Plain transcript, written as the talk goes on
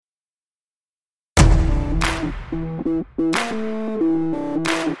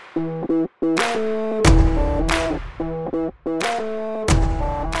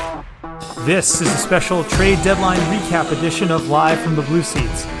This is a special trade deadline recap edition of Live from the Blue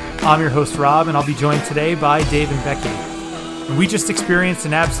Seats. I'm your host, Rob, and I'll be joined today by Dave and Becky. We just experienced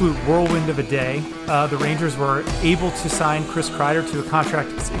an absolute whirlwind of a day. The Rangers were able to sign Chris Kreider to a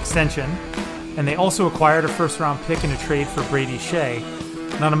contract extension, and they also acquired a first-round pick in a trade for Brady Shea.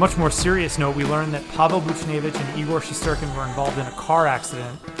 And on a much more serious note, we learned that Pavel Buchnevich and Igor Shesterkin were involved in a car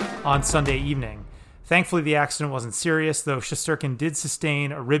accident on Sunday evening. Thankfully, the accident wasn't serious, though Shesterkin did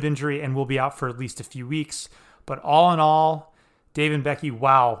sustain a rib injury and will be out for at least a few weeks. But all in all, Dave and Becky,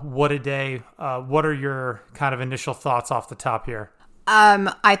 wow, what a day. What are your kind of initial thoughts off the top here?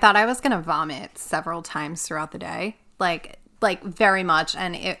 I thought I was going to vomit several times throughout the day, like very much.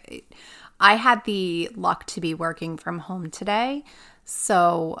 And I had the luck to be working from home today.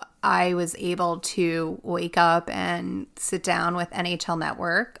 So I was able to wake up and sit down with NHL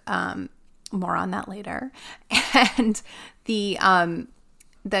Network. More on that later. And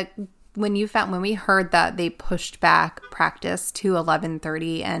when we heard that they pushed back practice to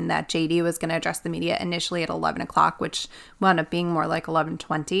 11:30 and that JD was going to address the media initially at 11 o'clock, which wound up being more like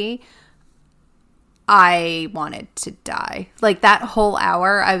 11:20, I wanted to die. Like that whole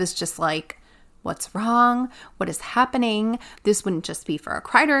hour, I was just like, what's wrong? What is happening? This wouldn't just be for a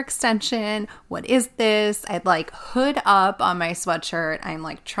Kreider extension. What is this? I'd like hood up on my sweatshirt. I'm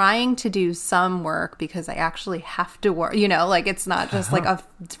like trying to do some work because I actually have to work, like it's not just like a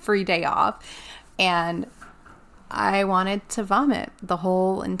free day off. And I wanted to vomit the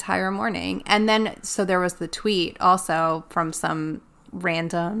whole entire morning. And then, so there was the tweet also from some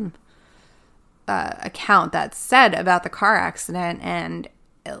random account that said about the car accident, and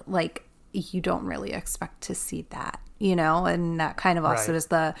like, you don't really expect to see that, and that kind of also is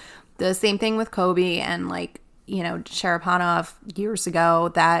the same thing with Kobe and Sharapanov years ago,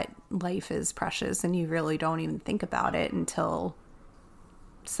 that life is precious and you really don't even think about it until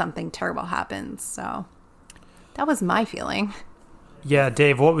something terrible happens. So that was my feeling. Yeah,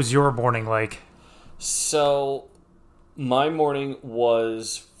 Dave, what was your morning like? So my morning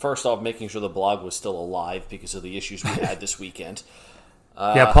was, first off, making sure the blog was still alive because of the issues we had this weekend.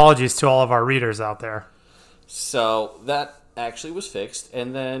 Apologies to all of our readers out there. So that actually was fixed.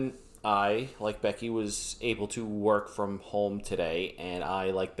 And then I, like Becky, was able to work from home today. And I,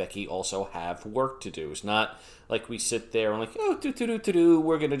 like Becky, also have work to do. It's not like we sit there and like,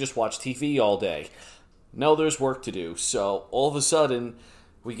 we're going to just watch TV all day. No, there's work to do. So all of a sudden,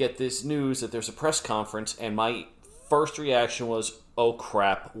 we get this news that there's a press conference. And my first reaction was, oh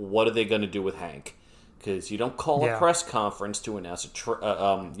crap, what are they going to do with Hank? Because you don't call a press conference to announce a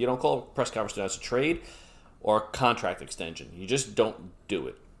trade or a contract extension. You just don't do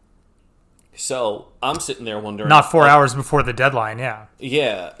it. So I'm sitting there wondering. Not 4 hours before the deadline, yeah.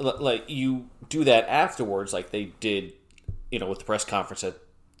 Yeah, like you do that afterwards, like they did, with the press conference at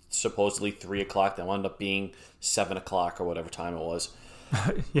supposedly 3 o'clock. That wound up being 7 o'clock or whatever time it was.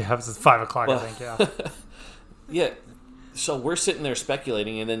 Yeah, it was 5 o'clock, I think. Yeah. Yeah. So we're sitting there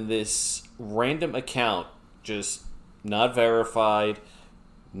speculating, and then this random account, just not verified,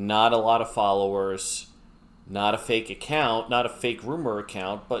 not a lot of followers, not a fake account, not a fake rumor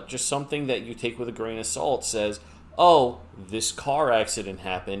account, but just something that you take with a grain of salt, says, oh, this car accident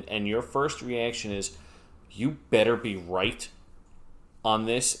happened, and your first reaction is, you better be right on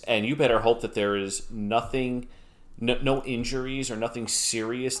this, and you better hope that there is nothing, no injuries or nothing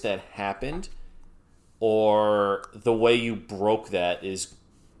serious that happened, or the way you broke that is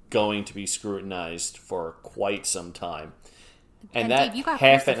going to be scrutinized for quite some time. And that Dave, you got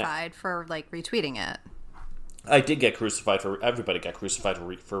crucified for retweeting it. I did get crucified everybody got crucified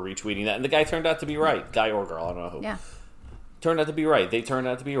for retweeting that, and the guy turned out to be right. Guy or girl, I don't know who. Yeah. Turned out to be right. They turned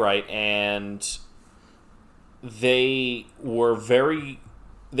out to be right, and they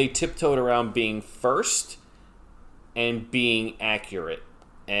tiptoed around being first and being accurate.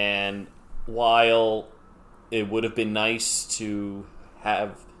 And while it would have been nice to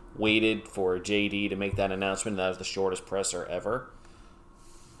have waited for JD to make that announcement, that was the shortest presser ever.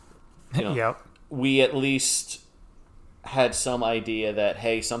 Yep. We at least had some idea that,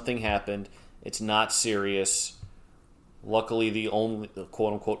 hey, something happened. It's not serious. Luckily, the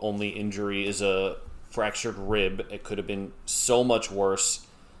quote-unquote only injury is a fractured rib. It could have been so much worse.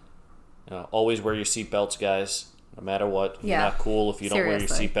 Always wear your seatbelts, guys. No matter what. Yeah. You're not cool if you don't wear your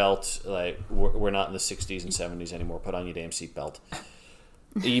Seriously. seatbelt. We're not in the 60s and 70s anymore. Put on your damn seatbelt.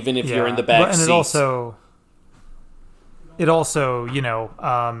 Even if you're in the back seat. And it also,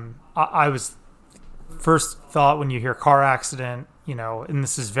 I was first thought when you hear car accident, and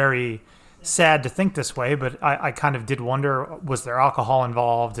this is very sad to think this way, but I kind of did wonder, was there alcohol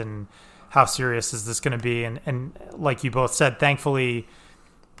involved, and how serious is this going to be? And like you both said, thankfully,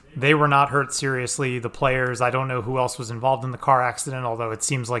 they were not hurt seriously. The players, I don't know who else was involved in the car accident, although it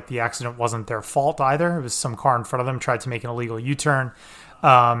seems like the accident wasn't their fault either. It was some car in front of them tried to make an illegal U-turn.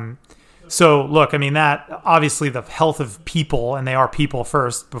 So look, I mean, that obviously the health of people, and they are people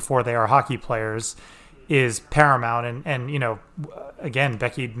first before they are hockey players, is paramount. And you know, again,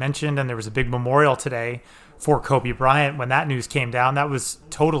 Becky mentioned, and there was a big memorial today for Kobe Bryant. When that news came down, that was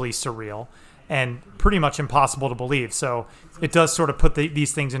totally surreal and pretty much impossible to believe. So it does sort of put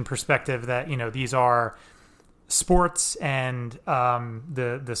these things in perspective, that, you know, these are sports, and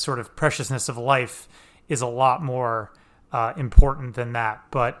the sort of preciousness of life is a lot more important than that.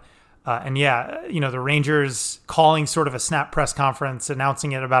 But and yeah, you know, the Rangers calling sort of a snap press conference,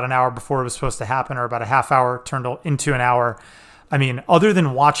 announcing it about an hour before it was supposed to happen, or about a half hour turned into an hour. I mean, other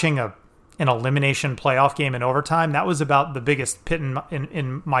than watching an elimination playoff game in overtime, that was about the biggest pit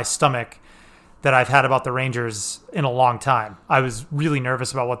in my stomach that I've had about the Rangers in a long time. I was really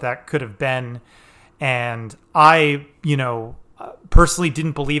nervous about what that could have been. And I, you know, personally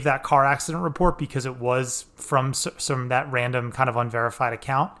didn't believe that car accident report because it was from some that random kind of unverified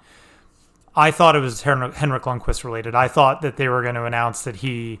account. I thought it was Henrik Lundqvist related. I thought that they were going to announce that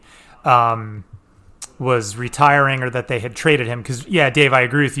he was retiring, or that they had traded him. Because, yeah, Dave, I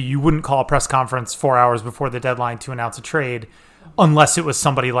agree with you. You wouldn't call a press conference 4 hours before the deadline to announce a trade unless it was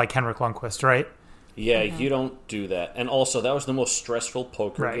somebody like Henrik Lundqvist, right? Yeah, you don't do that. And also, that was the most stressful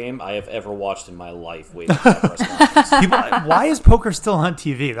poker game I have ever watched in my life, waiting for that press conference. Why is poker still on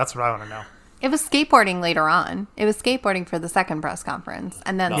TV? That's what I want to know. It was skateboarding later on. It was skateboarding for the second press conference,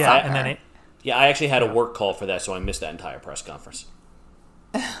 and then I actually had a work call for that, so I missed that entire press conference.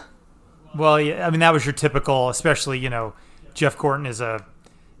 Well, yeah, I mean, that was your typical, especially, you know, Jeff Gorton is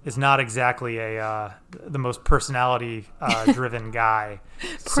not exactly the most personality driven guy.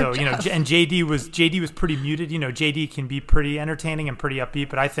 So, you know, and JD was pretty muted. You know, JD can be pretty entertaining and pretty upbeat,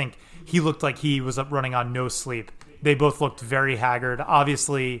 but I think he looked like he was up running on no sleep. They both looked very haggard.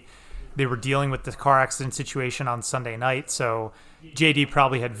 Obviously, they were dealing with the car accident situation on Sunday night, so JD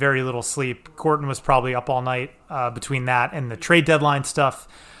probably had very little sleep. Gorton was probably up all night between that and the trade deadline stuff,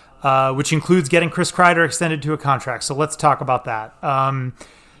 which includes getting Chris Kreider extended to a contract. So let's talk about that.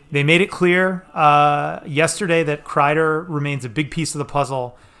 They made it clear yesterday that Kreider remains a big piece of the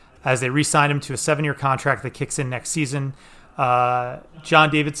puzzle as they re-signed him to a 7-year contract that kicks in next season. John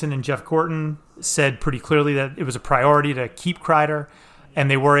Davidson and Jeff Gorton said pretty clearly that it was a priority to keep Kreider, and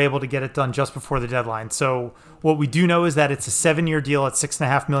they were able to get it done just before the deadline. So what we do know is that it's a 7-year deal at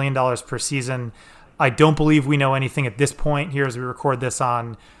 $6.5 million per season. I don't believe we know anything at this point here as we record this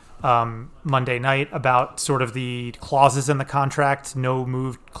on Monday night about sort of the clauses in the contract, no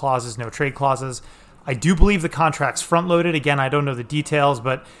move clauses, no trade clauses. I do believe the contract's front-loaded. Again, I don't know the details,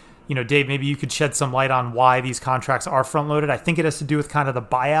 but, you know, Dave, maybe you could shed some light on why these contracts are front-loaded. I think it has to do with kind of the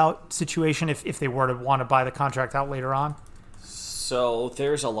buyout situation if they were to want to buy the contract out later on. So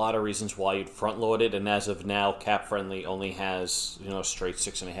there's a lot of reasons why you'd front-load it, and as of now, Cap Friendly only has, you know, straight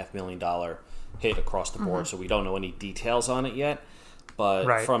 $6.5 million hit across the board, so we don't know any details on it yet.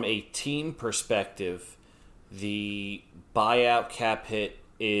 But from a team perspective, the buyout cap hit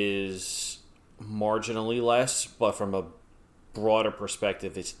is marginally less, but from a broader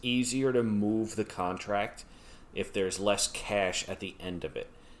perspective, it's easier to move the contract if there's less cash at the end of it.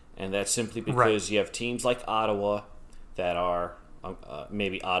 And that's simply because you have teams like Ottawa that are,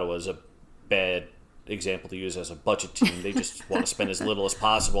 maybe Ottawa is a bad example to use as a budget team. They just want to spend as little as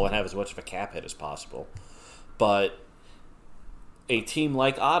possible and have as much of a cap hit as possible. But a team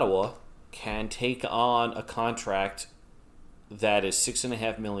like Ottawa can take on a contract that is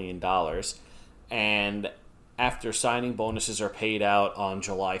 $6.5 million, and after signing bonuses are paid out on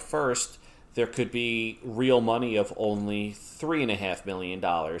July 1st, there could be real money of only $3.5 million.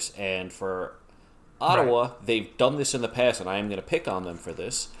 And for Ottawa, they've done this in the past, and I am going to pick on them for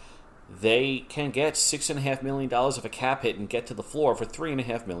this. They can get $6.5 million of a cap hit and get to the floor for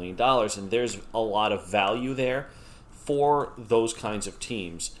 $3.5 million, and there's a lot of value there for those kinds of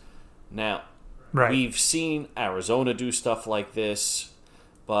teams. Now, we've seen Arizona do stuff like this,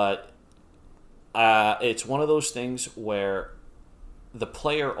 but it's one of those things where the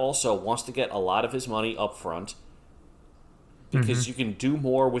player also wants to get a lot of his money up front because you can do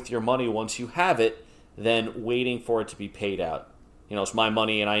more with your money once you have it than waiting for it to be paid out. You know, it's my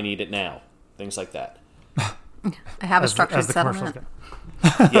money and I need it now. Things like that. I have a structured settlement.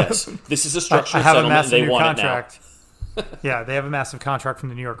 Yes, this is a structured settlement and they want contract. It now. Yeah, they have a massive contract from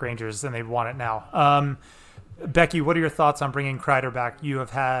the New York Rangers, and they want it now. Becky, what are your thoughts on bringing Kreider back? You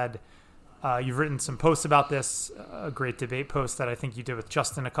have had You've written some posts about this, a great debate post that I think you did with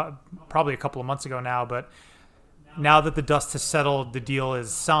Justin probably a couple of months ago now. But now that the dust has settled, the deal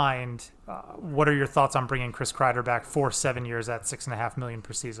is signed. What are your thoughts on bringing Chris Kreider back for 7 years at $6.5 million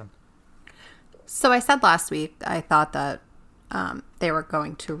per season? So I said last week I thought that they were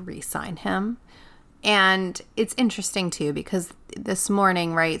going to re-sign him. And it's interesting, too, because this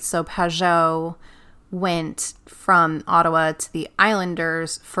morning, right, so Pajot went from Ottawa to the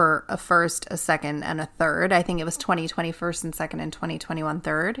Islanders for a first, a second, and a third. I think it was 2020 first and second and 2021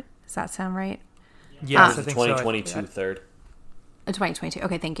 third. Does that sound right? Yes, I think 2022 so. Third. 2022.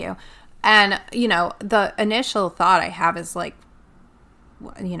 Okay, thank you. And, the initial thought I have is like,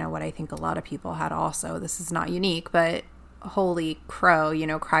 what I think a lot of people had also. This is not unique, but holy crow,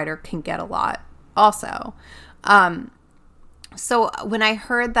 Kreider can get a lot also. So when I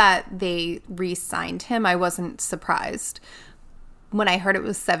heard that they re-signed him, I wasn't surprised. When I heard it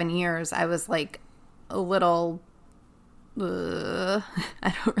was 7 years, I was like a little, I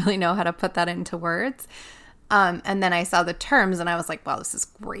don't really know how to put that into words. And then I saw the terms and I was like, wow, this is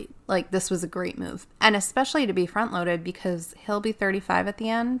great. Like, this was a great move. And especially to be front-loaded because he'll be 35 at the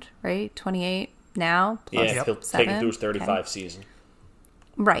end, right? 28 now. Yeah, he'll take him through his 35 season.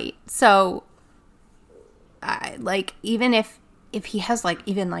 Right. So, even if he has,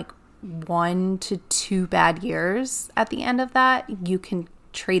 even 1 to 2 bad years at the end of that, you can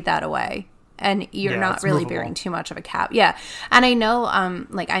trade that away. And you're not really bearing too much of a cap. Yeah. And I know,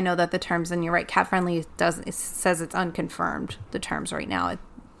 I know that the terms, and you're right, Cap Friendly says it's unconfirmed, the terms right now.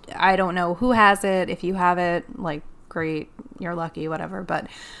 I don't know who has it. If you have it, great, you're lucky, whatever. But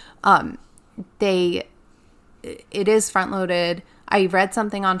it is front loaded. I read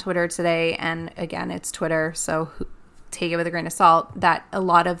something on Twitter today, and again, it's Twitter, so take it with a grain of salt, that a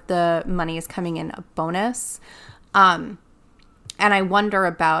lot of the money is coming in a bonus. And I wonder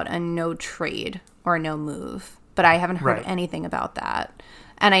about a no trade or no move, but I haven't heard anything about that.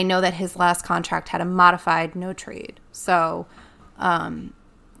 And I know that his last contract had a modified no trade. So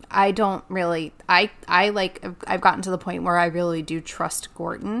I don't really, I've gotten to the point where I really do trust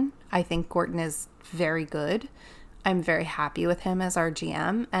Gorton. I think Gorton is very good. I'm very happy with him as our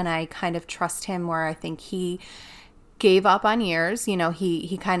GM, and I kind of trust him where I think he gave up on years.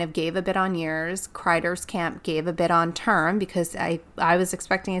 He kind of gave a bit on years. Kreider's camp gave a bit on term because I was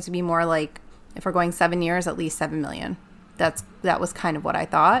expecting it to be more like, if we're going 7 years, at least $7 million. That was kind of what I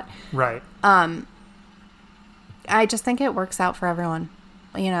thought. Right. I just think it works out for everyone,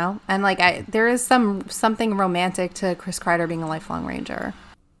 and there is something romantic to Chris Kreider being a lifelong Ranger.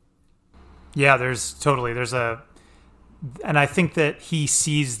 Yeah, and I think that he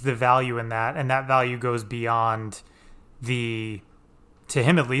sees the value in that, and that value goes beyond to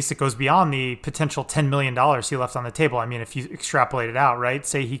him at least, it goes beyond the potential $10 million he left on the table. I mean, if you extrapolate it out, right?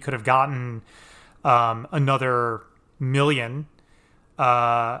 Say he could have gotten another million,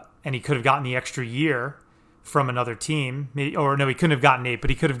 and he could have gotten the extra year from another team. Or no, he couldn't have gotten 8,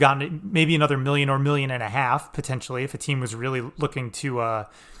 but he could have gotten maybe another $1 million or $1.5 million potentially if a team was really looking to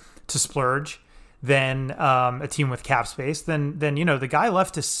splurge. Then a team with cap space, then the guy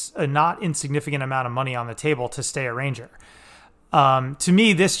left a not insignificant amount of money on the table to stay a Ranger. To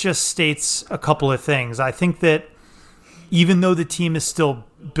me, this just states a couple of things. I think that even though the team is still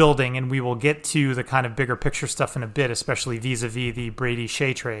building, and we will get to the kind of bigger picture stuff in a bit, especially vis-a-vis the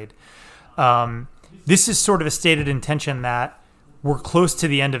Brady-Shea trade, this is sort of a stated intention that we're close to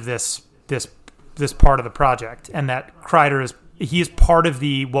the end of this part of the project, and that Kreider is part of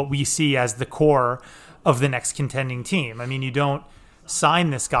what we see as the core of the next contending team. I mean, you don't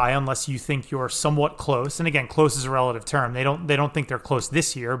sign this guy unless you think you're somewhat close. And again, close is a relative term. They don't think they're close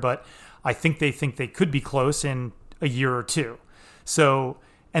this year, but I think they could be close in a year or two. So,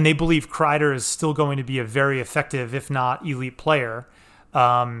 and they believe Kreider is still going to be a very effective, if not elite player,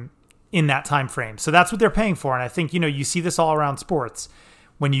 in that time frame. So that's what they're paying for. And I think, you see this all around sports.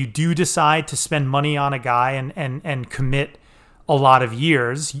 When you do decide to spend money on a guy and commit a lot of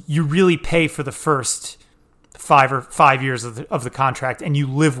years, you really pay for the first 5 years of the contract, and you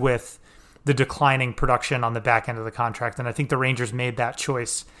live with the declining production on the back end of the contract. And I think the Rangers made that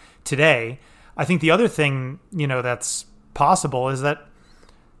choice today. I think the other thing, that's possible is that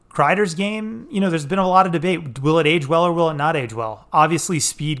Kreider's game, there's been a lot of debate. Will it age well or will it not age well? Obviously,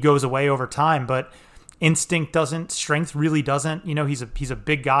 speed goes away over time, but instinct doesn't. Strength really doesn't. He's a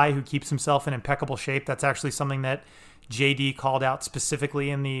big guy who keeps himself in impeccable shape. That's actually something that JD called out specifically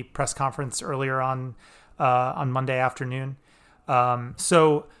in the press conference earlier on Monday afternoon.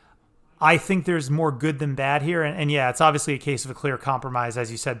 So I think there's more good than bad here. And yeah, it's obviously a case of a clear compromise,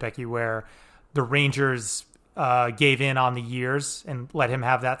 as you said, Becky, where the Rangers gave in on the years and let him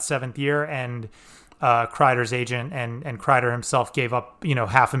have that 7th year, and Kreider's agent and Kreider himself gave up,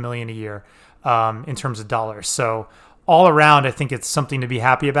 $500,000 a year in terms of dollars. So all around, I think it's something to be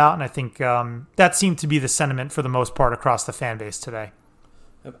happy about, and I think that seemed to be the sentiment for the most part across the fan base today.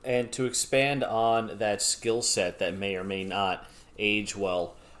 And to expand on that skill set that may or may not age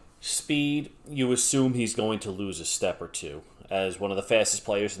well, speed, you assume he's going to lose a step or two. As one of the fastest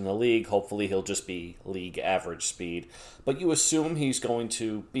players in the league, hopefully he'll just be league average speed. But you assume he's going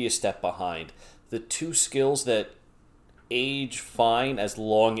to be a step behind. The two skills that age fine as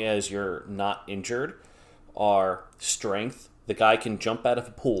long as you're not injured are strength. The guy can jump out of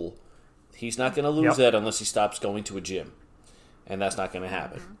a pool. He's not going to lose that unless he stops going to a gym. And that's not going to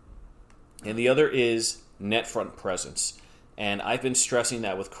happen. And the other is net front presence. And I've been stressing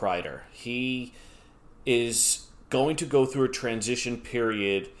that with Kreider. He is going to go through a transition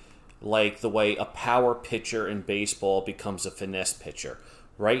period like the way a power pitcher in baseball becomes a finesse pitcher.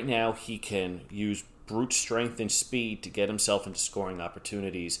 Right now, he can use brute strength and speed to get himself into scoring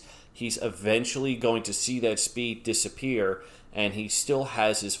opportunities. He's eventually going to see that speed disappear, and he still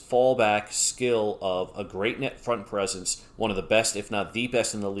has his fallback skill of a great net front presence, one of the best, if not the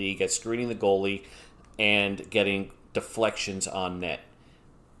best in the league, at screening the goalie and getting deflections on net.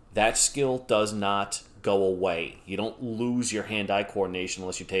 That skill does not go away. You don't lose your hand-eye coordination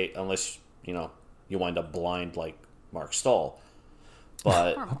unless you wind up blind like Mark Stahl.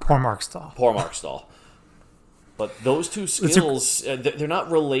 But poor Mark Stahl. Poor Mark Stahl. But those two skills, they're not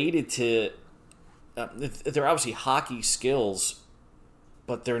related to. They're obviously hockey skills,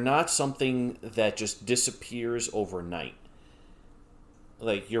 but they're not something that just disappears overnight.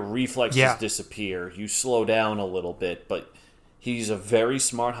 Like your reflexes disappear, you slow down a little bit, but he's a very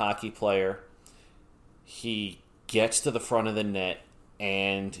smart hockey player. He gets to the front of the net,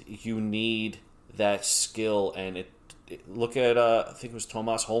 and you need that skill. And look at I think it was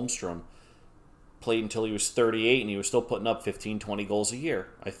Tomas Holmstrom. Played until he was 38, and he was still putting up 15, 20 goals a year.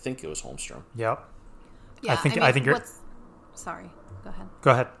 I think it was Holmstrom. Yep. Yeah, I think you're. Sorry, go ahead.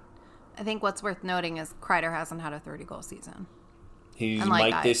 Go ahead. I think what's worth noting is Kreider hasn't had a 30-goal season. He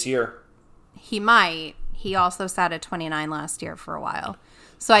might this year. He might. He also sat at 29 last year for a while.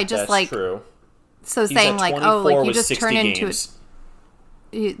 So I just That's true. So He's saying you just turn games.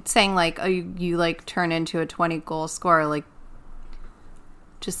 into saying you turn into a 20-goal scorer,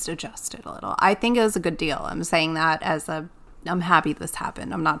 just adjust it a little. I think it was a good deal. I'm saying that I'm happy this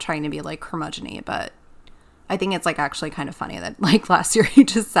happened. I'm not trying to be curmudgeon-y, but I think it's actually kind of funny that last year he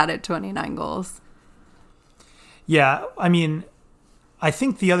just sat at 29 goals. Yeah, I mean, I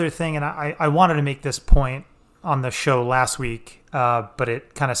think the other thing, and I wanted to make this point on the show last week, but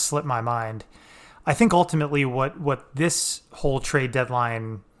it kind of slipped my mind. I think ultimately what this whole trade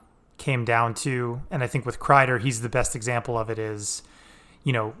deadline came down to, and I think with Kreider, he's the best example of it, is,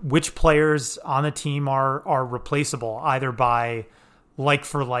 which players on the team are replaceable, either by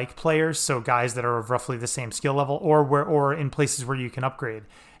like-for-like players, so guys that are of roughly the same skill level, or in places where you can upgrade.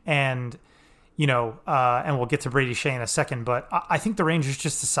 And, and we'll get to Brady Shea in a second, but I think the Rangers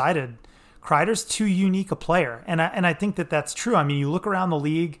just decided Kreider's too unique a player. And I think that's true. I mean, you look around the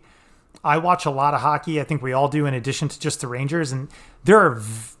league, I watch a lot of hockey. I think we all do, in addition to just the Rangers. And there are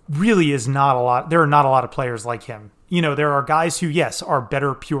not a lot of players like him. There are guys who, yes, are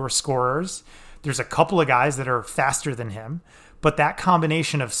better pure scorers. There's a couple of guys that are faster than him. But that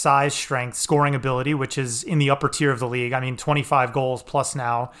combination of size, strength, scoring ability, which is in the upper tier of the league. I mean, 25 goals plus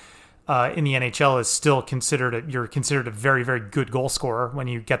now in the NHL is still considered a very, very good goal scorer when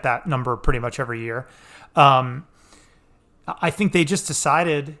you get that number pretty much every year. I think they just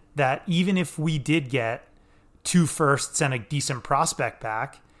decided that even if we did get 2 firsts and a decent prospect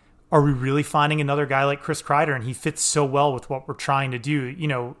back, are we really finding another guy like Chris Kreider? And he fits so well with what we're trying to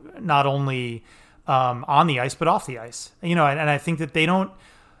do, not only on the ice, but off the ice. And I think that they don't,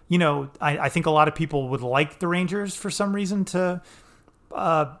 I think a lot of people would like the Rangers for some reason to,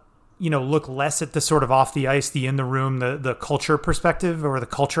 look less at the sort of off the ice, the in the room, the culture perspective or the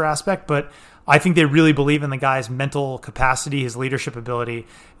culture aspect. But I think they really believe in the guy's mental capacity, his leadership ability.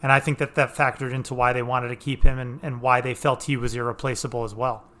 And I think that factored into why they wanted to keep him and why they felt he was irreplaceable as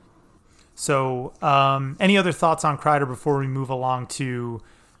well. So any other thoughts on Kreider before we move along to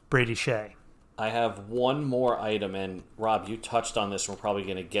Brady Shea? I have one more item, and Rob, you touched on this. We're probably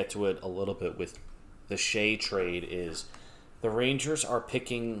going to get to it a little bit with the Shea trade. Is the Rangers are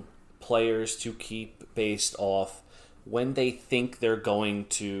picking players to keep based off when they think they're going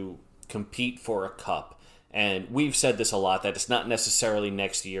to compete for a cup. And we've said this a lot, that it's not necessarily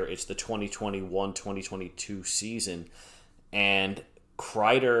next year, it's the 2021-2022 season. And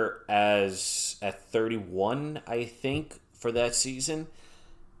Kreider as at 31, I think, for that season.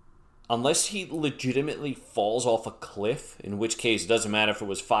 Unless he legitimately falls off a cliff, in which case it doesn't matter if it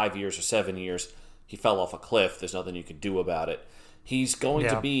was 5 years or 7 years, he fell off a cliff. There's nothing you can do about it. He's going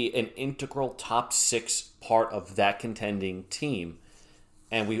to be an integral top 6 part of that contending team.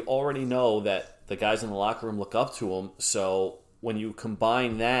 And we already know that the guys in the locker room look up to him. So when you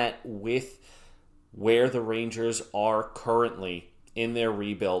combine that with where the Rangers are currently in their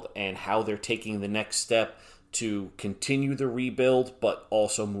rebuild and how they're taking the next step to continue the rebuild but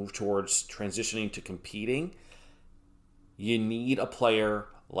also move towards transitioning to competing, you need a player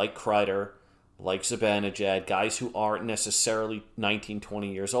like Kreider, like Zibanejad, guys who aren't necessarily 19,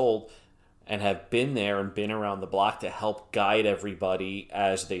 20 years old and have been there and been around the block to help guide everybody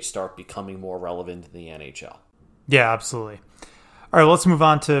as they start becoming more relevant in the NHL. Yeah, absolutely. All right, let's move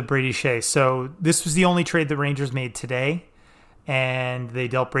on to Brady Skjei. So this was the only trade the Rangers made today, and they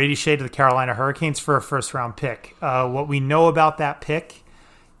dealt Brady Skjei to the Carolina Hurricanes for a first-round pick. What we know about that pick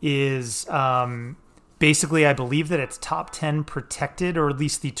is basically, I believe that it's top 10 protected, or at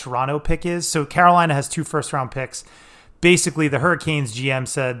least the Toronto pick is. So Carolina has 2 first-round picks. Basically, the Hurricanes GM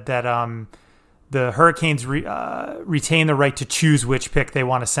said that the Hurricanes retain the right to choose which pick they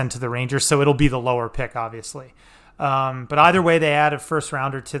want to send to the Rangers, so it'll be the lower pick, obviously. But either way, they add a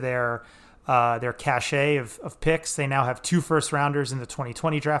first-rounder to their cachet of picks. They now have 2 first-rounders in the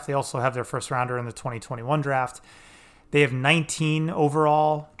 2020 draft. They also have their first-rounder in the 2021 draft. They have 19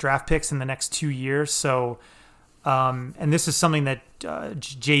 overall draft picks in the next 2 years. So, and this is something that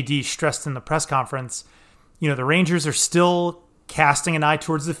JD stressed in the press conference. You know, the Rangers are still casting an eye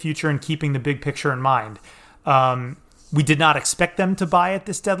towards the future and keeping the big picture in mind. We did not expect them to buy at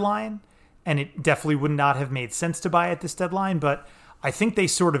this deadline, and it definitely would not have made sense to buy at this deadline. But I think they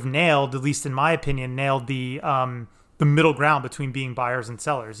sort of nailed, at least in my opinion, the middle ground between being buyers and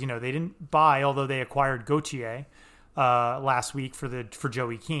sellers. You know, they didn't buy, although they acquired Gauthier last week for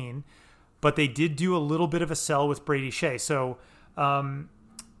Joey Keane, but they did do a little bit of a sell with Brady Skjei. So,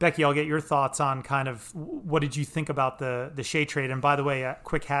 Becky, I'll get your thoughts on kind of what did you think about the Skjei trade? And by the way, a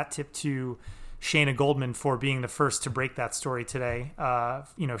quick hat tip to Shayna Goldman for being the first to break that story today.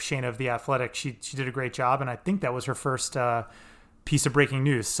 Shayna of The Athletic, she did a great job, and I think that was her first piece of breaking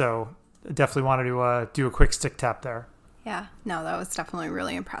news. So definitely wanted to do a quick stick tap there. Yeah, no, that was definitely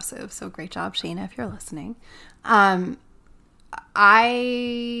really impressive. So great job, Shayna, if you're listening. I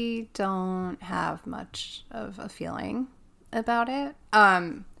don't have much of a feeling about it.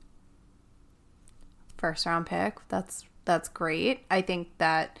 First round pick, that's great. I think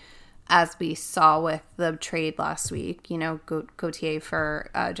that as we saw with the trade last week, you know, Gauthier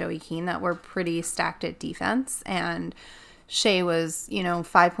for Joey Keane, that we're pretty stacked at defense, and Skjei was, you know,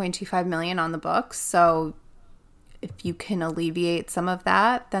 $5.25 million on the books. So if you can alleviate some of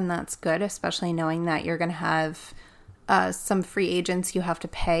that, then that's good, especially knowing that you're going to have some free agents you have to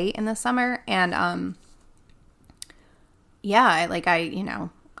pay in the summer. And I'm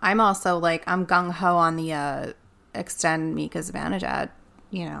also like, I'm gung-ho on the extend Mika Zibanejad,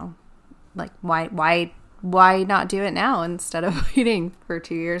 you know, like why not do it now instead of waiting for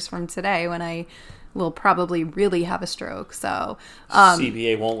 2 years from today when I will probably really have a stroke. So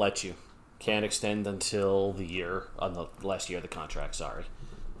CBA won't let you. Can't extend until the last year of the contract. Sorry.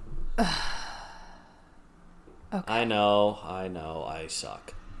 Okay. I know. I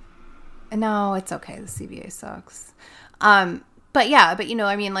suck. No, it's okay. The CBA sucks. But you know,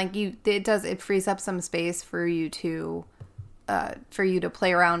 I mean, like it frees up some space for you to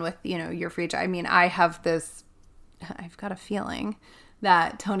play around with, you know, your free agent. I mean, I've got a feeling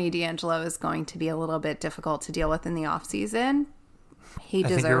that Tony DeAngelo is going to be a little bit difficult to deal with in the off season. He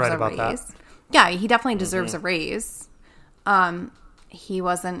deserves a raise. Yeah, he definitely deserves a raise. He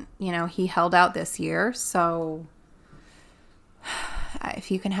wasn't, you know, he held out this year. So if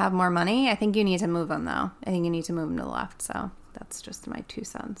you can have more money, I think you need to move him, though. I think you need to move him to the left. So that's just my 2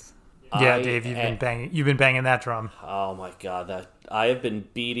 cents. Yeah, Dave, you've been banging that drum. Oh my God, that I have been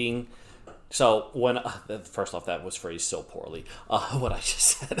beating. So when first off, that was phrased so poorly. What I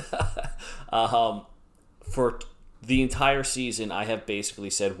just said. For the entire season, I have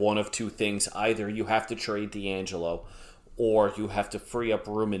basically said one of 2 things: either you have to trade DeAngelo, or you have to free up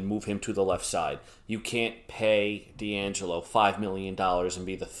room and move him to the left side. You can't pay DeAngelo $5 million and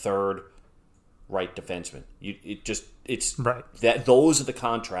be the third right defenseman. It's right. That those are the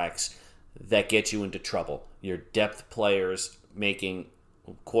contracts that get you into trouble. Your depth players making,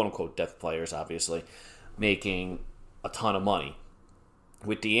 quote unquote depth players, obviously, making a ton of money.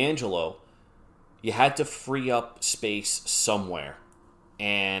 With DeAngelo, you had to free up space somewhere.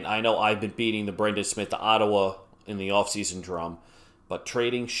 And I know I've been beating the Brendan Smith to Ottawa in the offseason drum, But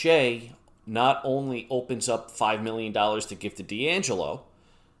trading Shea not only opens up $5 million to give to D'Angelo,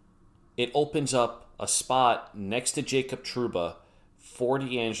 it opens up a spot next to Jacob Trouba for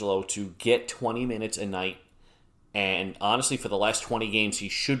D'Angelo to get 20 minutes a night. And honestly, for the last 20 games, he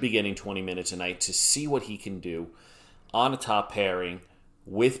should be getting 20 minutes a night to see what he can do on a top pairing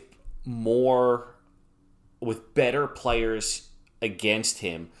with better players against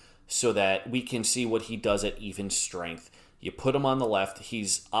him so that we can see what he does at even strength. You put him on the left,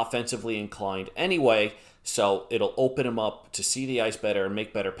 he's offensively inclined anyway, so it'll open him up to see the ice better and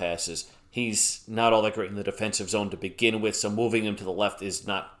make better passes. He's not all that great in the defensive zone to begin with, so moving him to the left is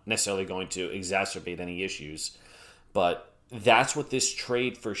not necessarily going to exacerbate any issues. But that's what this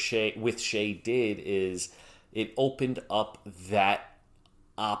trade for Shea did, is it opened up that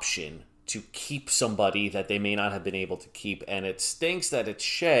option to keep somebody that they may not have been able to keep. And it stinks that it's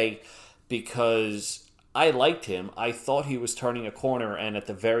Shea, because I liked him. I thought he was turning a corner and at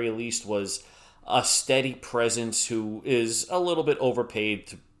the very least was a steady presence who is a little bit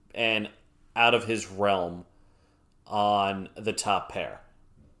overpaid and out of his realm on the top pair.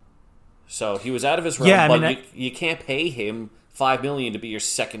 So he was out of his realm, but you can't pay him $5 million to be your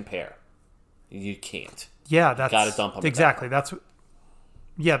second pair. You can't. Yeah, that's got to dump him. Exactly. That's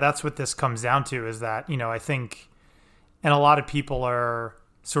what this comes down to, is that, I think, and a lot of people are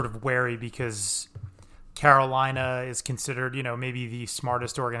sort of wary because Carolina is considered, maybe the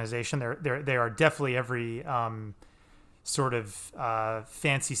smartest organization. They are definitely every sort of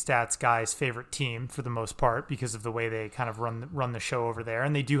fancy stats guy's favorite team for the most part, because of the way they kind of run the show over there.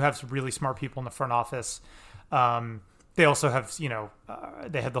 And they do have some really smart people in the front office. They also have,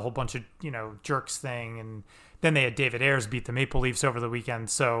 they had the whole bunch of, jerks thing, and then they had David Ayers beat the Maple Leafs over the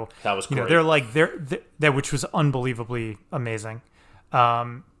weekend. So that was great. They're which was unbelievably amazing.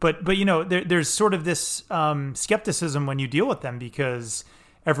 But there's sort of this skepticism when you deal with them, because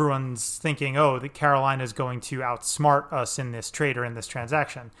everyone's thinking, that Carolina is going to outsmart us in this trade or in this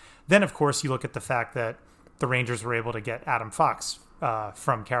transaction. Then, of course, you look at the fact that the Rangers were able to get Adam Fox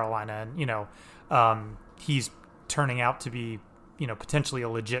from Carolina, and he's turning out to be potentially a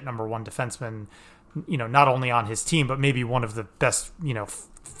legit number one defenseman. Not only on his team, but maybe one of the best,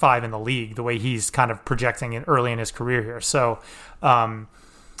 5 in the league, the way he's kind of projecting it early in his career here. So, but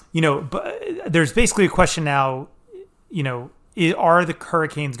there's basically a question now, are the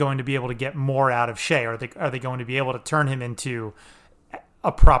Hurricanes going to be able to get more out of Shea? Are they going to be able to turn him into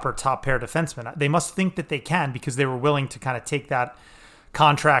a proper top pair defenseman? They must think that they can, because they were willing to kind of take that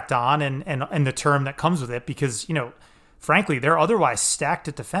contract on and the term that comes with it, because, frankly, they're otherwise stacked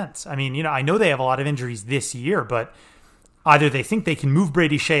at defense. I mean, I know they have a lot of injuries this year, but either they think they can move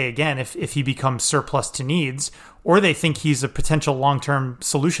Brady Shea again if he becomes surplus to needs, or they think he's a potential long-term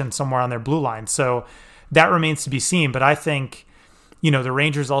solution somewhere on their blue line. So that remains to be seen. But I think, the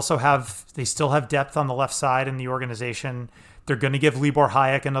Rangers they still have depth on the left side in the organization. They're going to give Libor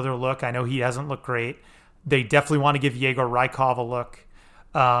Hájek another look. I know he hasn't looked great. They definitely want to give Yegor Rykov a look.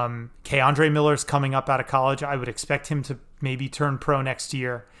 K'Andre Miller's coming up out of college. I would expect him to maybe turn pro next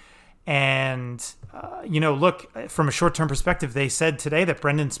year. And, look, from a short-term perspective, they said today that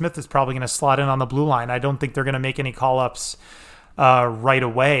Brendan Smith is probably going to slot in on the blue line. I don't think they're going to make any call-ups right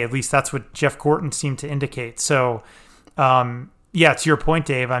away. At least that's what Jeff Gorton seemed to indicate. So, to your point,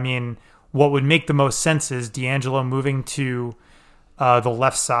 Dave, I mean, what would make the most sense is D'Angelo moving to the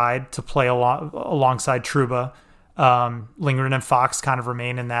left side to play alongside Trouba. Lindgren and Fox kind of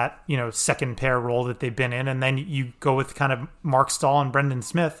remain in that, second pair role that they've been in. And then you go with kind of Mark Stahl and Brendan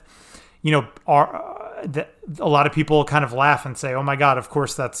Smith. A lot of people kind of laugh and say, oh my God, of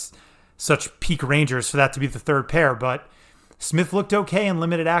course that's such peak Rangers for that to be the third pair. But Smith looked okay in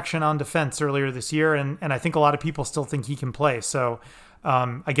limited action on defense earlier this year. And I think a lot of people still think he can play. So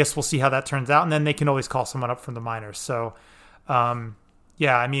I guess we'll see how that turns out. And then they can always call someone up from the minors. So,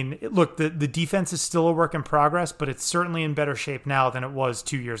 yeah, I mean, look, the defense is still a work in progress, but it's certainly in better shape now than it was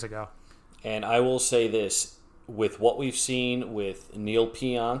 2 years ago. And I will say this, with what we've seen with Neil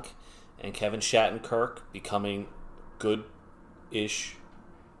Pionk and Kevin Shattenkirk becoming good-ish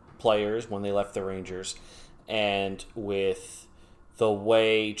players when they left the Rangers, and with the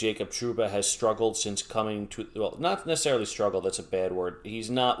way Jacob Trouba has struggled since coming to, well, not necessarily struggled, that's a bad word. He's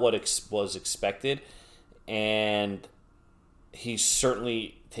not what was expected, and he's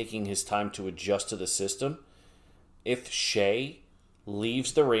certainly taking his time to adjust to the system. If Shea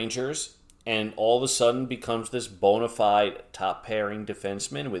leaves the Rangers and all of a sudden becomes this bona fide top pairing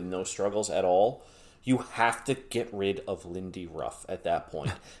defenseman with no struggles at all, you have to get rid of Lindy Ruff at that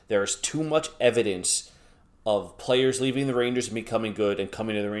point. There's too much evidence of players leaving the Rangers and becoming good and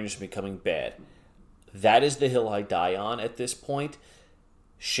coming to the Rangers and becoming bad. That is the hill I die on at this point.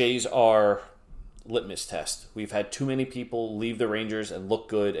 Shea's our litmus test. We've had too many people leave the Rangers and look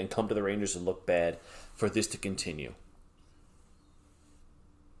good and come to the Rangers and look bad for this to continue.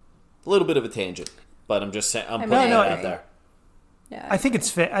 A little bit of a tangent, but I'm just saying, I'm putting it out there. Yeah, I think it's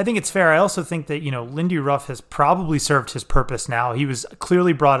fair. I think it's fair. I also think that, Lindy Ruff has probably served his purpose now. He was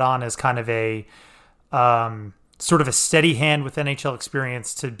clearly brought on as kind of a sort of a steady hand with NHL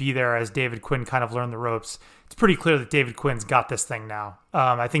experience to be there as David Quinn kind of learned the ropes. It's pretty clear that David Quinn's got this thing now.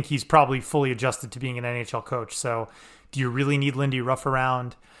 I think he's probably fully adjusted to being an NHL coach. So do you really need Lindy Ruff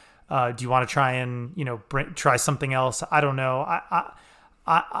around? Do you want to try and, try something else? I don't know.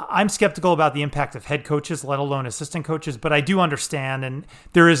 I'm skeptical about the impact of head coaches, let alone assistant coaches, but I do understand, and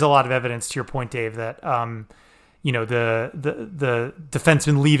there is a lot of evidence to your point, Dave, that the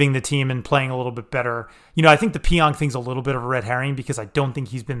defenseman leaving the team and playing a little bit better. I think the Pionk thing's a little bit of a red herring because I don't think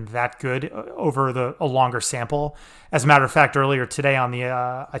he's been that good over a longer sample. As a matter of fact, earlier today on the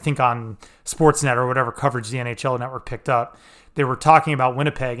I think on Sportsnet or whatever coverage the NHL network picked up, they were talking about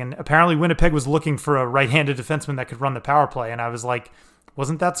Winnipeg, and apparently Winnipeg was looking for a right-handed defenseman that could run the power play, and I was like,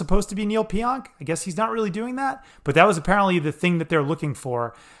 wasn't that supposed to be Neil Pionk? I guess he's not really doing that. But that was apparently the thing that they're looking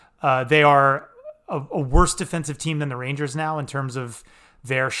for. They are a worse defensive team than the Rangers now in terms of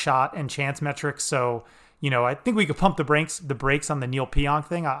their shot and chance metrics. So, I think we could pump the brakes on the Neil Pionk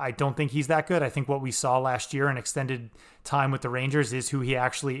thing. I don't think he's that good. I think what we saw last year in extended time with the Rangers is who he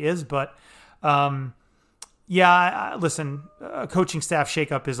actually is. But, listen, a coaching staff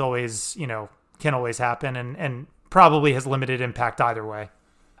shakeup is always, can always happen. And probably has limited impact either way.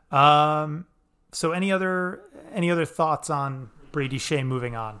 So any other thoughts on Brady Skjei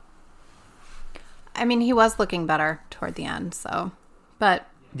moving on? I mean, he was looking better toward the end, so, but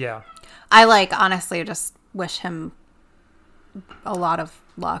yeah, I honestly just wish him a lot of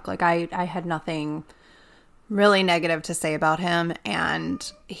luck. I had nothing really negative to say about him,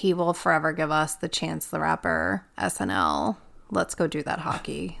 and he will forever give us the Chance the Rapper SNL "Let's Go Do That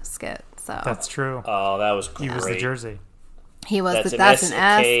Hockey" skit. So that's true. Oh, that was great. He was the jersey. He was that's an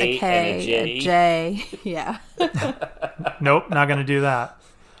S, a K, and a J. Yeah. Nope, not going to do that.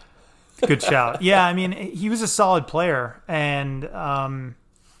 Good shout. Yeah, I mean, he was a solid player, and yeah,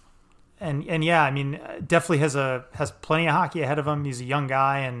 I mean, definitely has plenty of hockey ahead of him. He's a young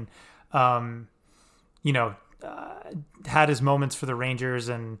guy, and had his moments for the Rangers,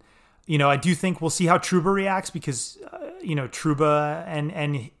 and I do think we'll see how Trouba reacts because Trouba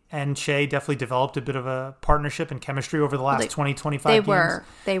and Skjei definitely developed a bit of a partnership and chemistry over the last 20-25 games.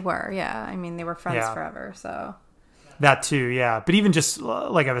 They were, yeah. I mean, they were friends forever, so. That too, yeah. But even just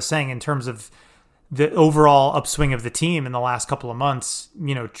like I was saying, in terms of the overall upswing of the team in the last couple of months,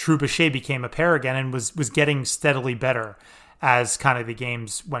 Trouba Skjei became a pair again and was getting steadily better as kind of the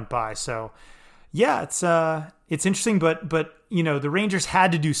games went by. So, yeah, it's interesting, but the Rangers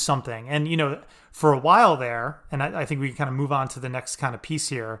had to do something, and for a while there, and I think we can kind of move on to the next kind of piece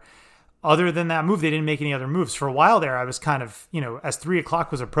here. Other than that move, they didn't make any other moves. For a while there, I was kind of as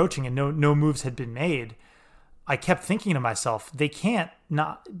 3:00 was approaching and no moves had been made, I kept thinking to myself, they can't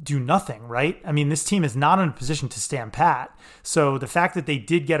not do nothing, right? I mean, this team is not in a position to stand pat. So the fact that they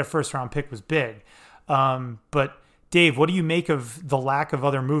did get a first-round pick was big. But Dave, what do you make of the lack of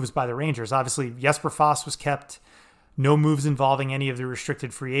other moves by the Rangers? Obviously, Jesper Fast was kept. No moves involving any of the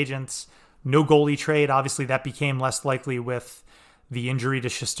restricted free agents. No goalie trade. Obviously, that became less likely with the injury to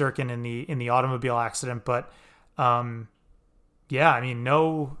Shesterkin in the automobile accident. But yeah, I mean,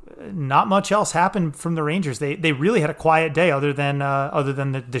 not much else happened from the Rangers. They really had a quiet day other than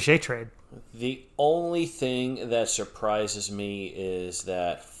the Skjei trade. The only thing that surprises me is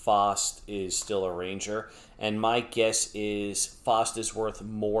that Fast is still a Ranger, and my guess is Fast is worth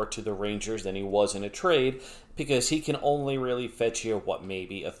more to the Rangers than he was in a trade because he can only really fetch you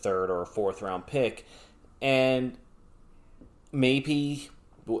maybe a third or a fourth round pick, and maybe.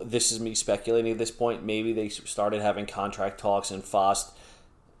 This is me speculating at this point. Maybe they started having contract talks, and Fast,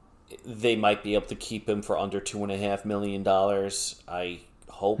 they might be able to keep him for under $2.5 million. I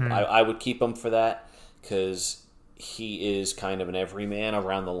hope. I would keep him for that because he is kind of an everyman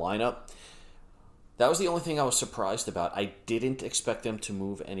around the lineup. That was the only thing I was surprised about. I didn't expect them to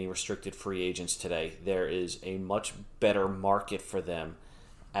move any restricted free agents today. There is a much better market for them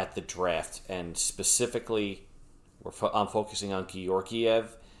at the draft, and specifically, I'm focusing on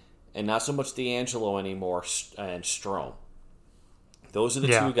Georgiev and not so much D'Angelo anymore and Strome. Those are the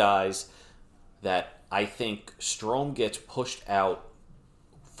two guys that I think Strome gets pushed out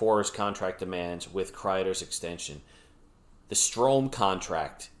for his contract demands with Kreider's extension. The Strome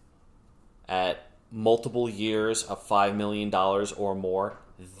contract at multiple years of $5 million or more,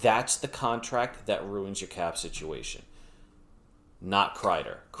 that's the contract that ruins your cap situation. not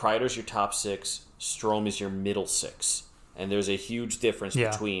Kreider. Kreider's your top 6. Strome is your middle 6. And there's a huge difference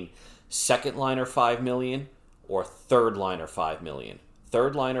between second liner $5 million or third liner $5 million.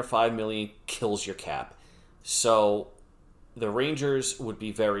 Third liner $5 million kills your cap. So the Rangers would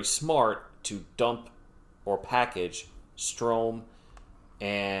be very smart to dump or package Strome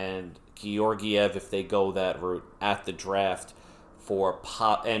and Georgiev if they go that route at the draft for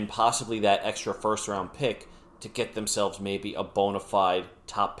and possibly that extra first round pick to get themselves maybe a bona fide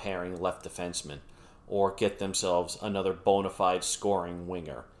top pairing left defenseman or get themselves another bona fide scoring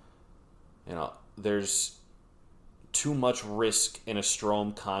winger. You know, there's too much risk in a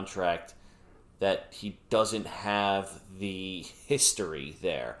Strome contract that he doesn't have the history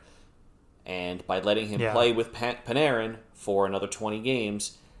there. And by letting him play with Panarin for another 20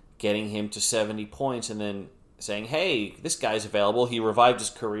 games, getting him to 70 points, and then saying, hey, this guy's available. He revived his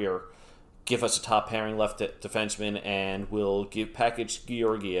career. Give us a top pairing left defenseman, and we'll package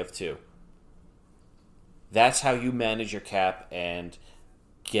Georgiev too. That's how you manage your cap and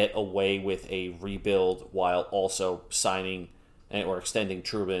get away with a rebuild while also signing or extending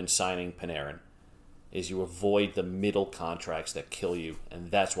Trouba and signing Panarin. Is you avoid the middle contracts that kill you,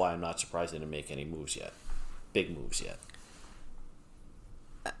 and that's why I'm not surprised they didn't make any moves yet. Big moves yet.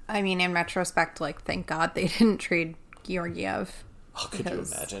 I mean, in retrospect, like, thank God they didn't trade Georgiev. Oh, could you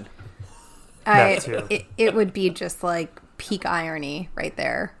imagine? It would be just like peak irony right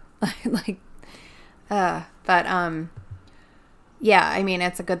there. Yeah, I mean,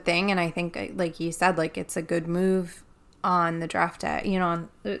 it's a good thing, and I think, like you said, like, it's a good move on the draft day,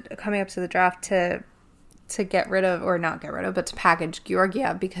 coming up to the draft to get rid of, or not get rid of, but to package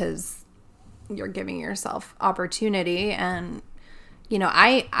Georgiev, because you're giving yourself opportunity. And,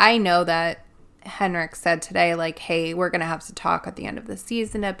 I know that Henrik said today, like, hey, we're going to have to talk at the end of the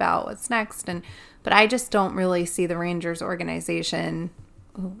season about what's next. But I just don't really see the Rangers organization.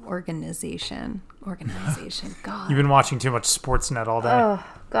 God. You've been watching too much Sportsnet all day. Oh,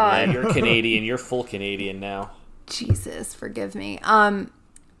 God. Yeah, you're Canadian. You're full Canadian now. Jesus, forgive me.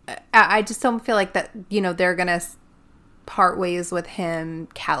 I just don't feel like that, they're going to part ways with him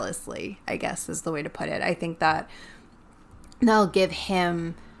callously, I guess is the way to put it. I think that they'll give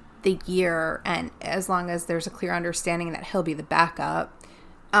him the year, and as long as there's a clear understanding that he'll be the backup,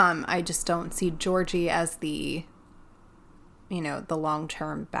 I just don't see Georgie as the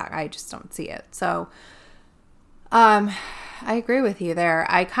long-term back. I just don't see it. So, I agree with you there.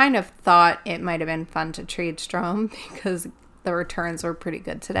 I kind of thought it might have been fun to trade Strome because the returns were pretty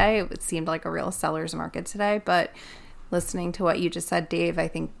good today. It seemed like a real seller's market today, but listening to what you just said, Dave, I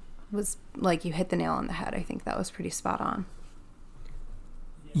think was like you hit the nail on the head. I think that was pretty spot on.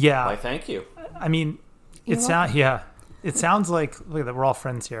 Yeah. Why, thank you. I mean, it sounds like, look at that, we're all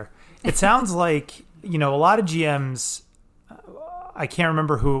friends here. It sounds like, a lot of GMs, I can't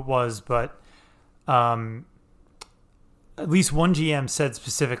remember who it was, but at least one GM said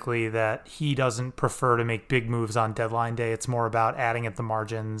specifically that he doesn't prefer to make big moves on deadline day. It's more about adding at the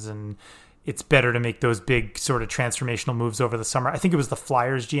margins, and it's better to make those big sort of transformational moves over the summer. I think it was the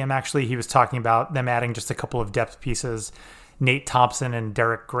Flyers GM, actually. He was talking about them adding just a couple of depth pieces, Nate Thompson and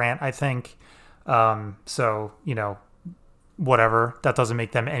Derek Grant, I think. So, whatever. That doesn't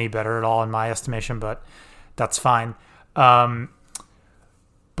make them any better at all in my estimation, but that's fine.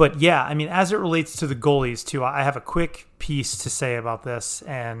 But yeah, I mean, as it relates to the goalies too, I have a quick piece to say about this,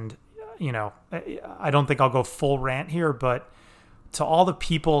 and I don't think I'll go full rant here, but to all the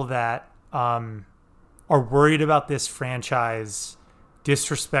people that are worried about this franchise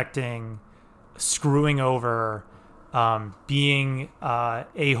disrespecting, screwing over, being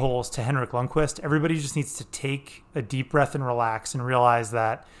a-holes to Henrik Lundqvist, everybody just needs to take a deep breath and relax and realize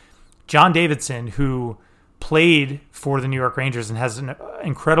that John Davidson, who played for the New York Rangers and has an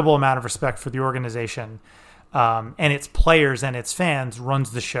incredible amount of respect for the organization and its players and its fans,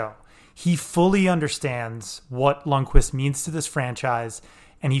 runs the show. He fully understands what Lundqvist means to this franchise,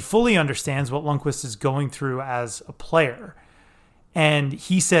 and he fully understands what Lundqvist is going through as a player. And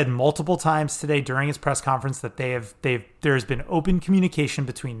he said multiple times today during his press conference that there's been open communication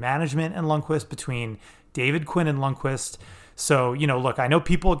between management and Lundqvist, between David Quinn and Lundqvist. So, look, I know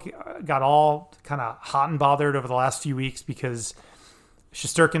people got all kind of hot and bothered over the last few weeks because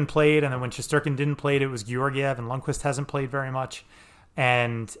Shesterkin played, and then when Shesterkin didn't play, it was Georgiev, and Lundqvist hasn't played very much.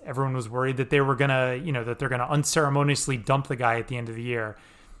 And everyone was worried that they were going to, that they're going to unceremoniously dump the guy at the end of the year.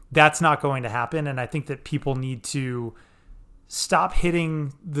 That's not going to happen. And I think that people need to stop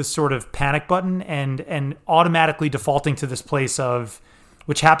hitting the sort of panic button and automatically defaulting to this place of,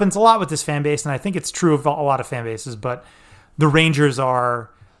 which happens a lot with this fan base, and I think it's true of a lot of fan bases, but the Rangers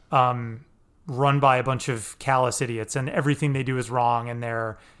are run by a bunch of callous idiots and everything they do is wrong, and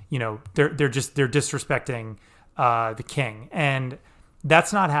they're disrespecting the king, and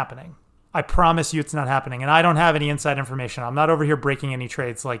that's not happening. I promise you it's not happening. And I don't have any inside information. I'm not over here breaking any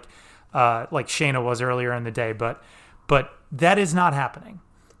trades like Shayna was earlier in the day, but that is not happening.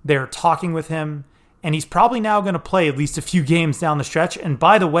 They're talking with him, and he's probably now going to play at least a few games down the stretch. And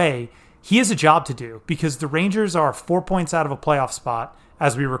by the way, he has a job to do, because the Rangers are 4 points out of a playoff spot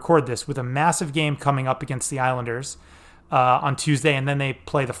as we record this, with a massive game coming up against the Islanders on Tuesday, and then they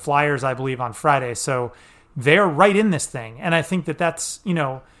play the Flyers, I believe, on Friday. So they're right in this thing. And I think that's,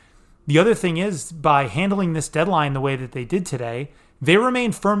 the other thing is, by handling this deadline the way that they did today, they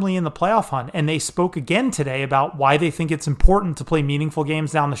remain firmly in the playoff hunt. And they spoke again today about why they think it's important to play meaningful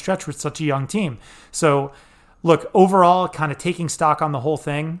games down the stretch with such a young team. So look, overall, kind of taking stock on the whole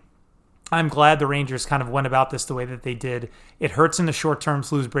thing, I'm glad the Rangers kind of went about this the way that they did. It hurts in the short term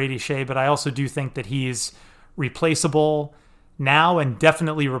to lose Brady Shea, but I also do think that he's replaceable now, and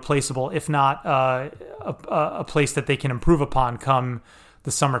definitely replaceable, if not a place that they can improve upon come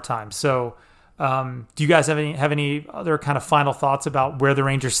the summertime. So do you guys have any other kind of final thoughts about where the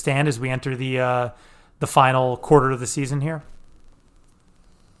Rangers stand as we enter the final quarter of the season here?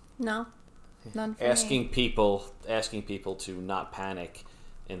 No, none for Asking me. people to not panic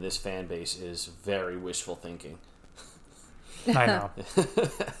in this fan base is very wishful thinking. I know.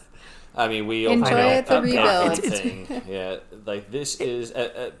 I mean, we enjoy the rebuild. thing. Yeah, like this is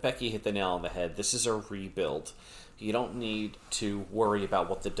Becky hit the nail on the head. This is a rebuild. You don't need to worry about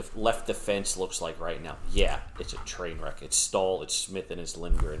what the left defense looks like right now. Yeah, it's a train wreck. It's Stahl, it's Smith, and it's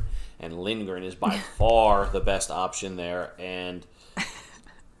Lindgren. And Lindgren is by far the best option there. And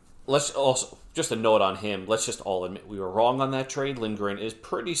let's also, just a note on him, let's just all admit we were wrong on that trade. Lindgren is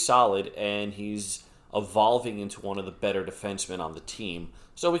pretty solid, and he's evolving into one of the better defensemen on the team.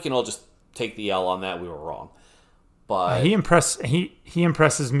 So we can all just take the L on that. We were wrong. But he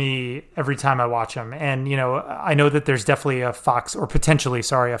impresses me every time I watch him. And, I know that there's definitely a Fox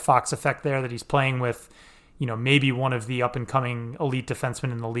effect there, that he's playing with, maybe one of the up-and-coming elite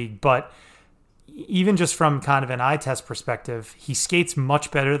defensemen in the league. But even just from kind of an eye test perspective, he skates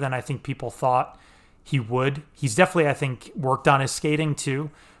much better than I think people thought he would. He's definitely, I think, worked on his skating too,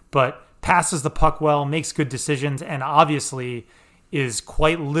 but passes the puck well, makes good decisions, and obviously is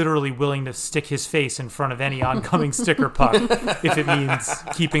quite literally willing to stick his face in front of any oncoming sticker puck if it means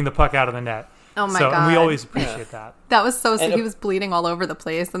keeping the puck out of the net. Oh my God. And we always appreciate that. That was so sick. He was bleeding all over the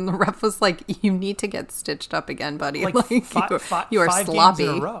place, and the ref was like, "You need to get stitched up again, buddy. You are five sloppy." Games in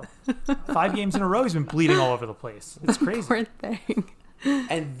a row. 5 games in a row, he's been bleeding all over the place. It's crazy. Poor thing.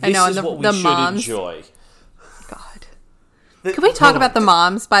 And this is what we should enjoy. God. Can we talk about the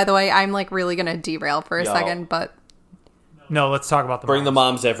moms, by the way? I'm like really going to derail for a second, but... No, let's talk about the Bring moms. the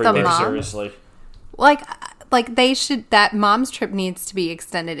moms everywhere, seriously. Like they should, that mom's trip needs to be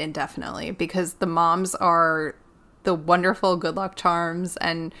extended indefinitely, because the moms are the wonderful good luck charms,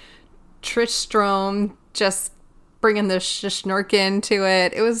 and Trish Strom just bringing the schnorkin to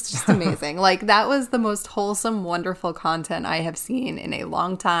it. It was just amazing. Like, that was the most wholesome, wonderful content I have seen in a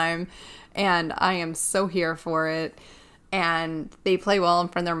long time, and I am so here for it. And they play well in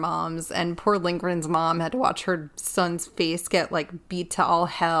front of their moms, and poor Lindgren's mom had to watch her son's face get like beat to all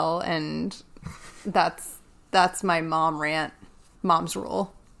hell, and that's my mom rant. Mom's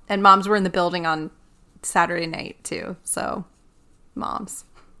rule. And moms were in the building on Saturday night too, so moms.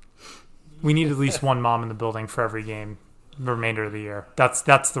 We need at least one mom in the building for every game the remainder of the year.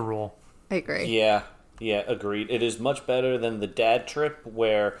 That's the rule. I agree. Yeah, agreed. It is much better than the dad trip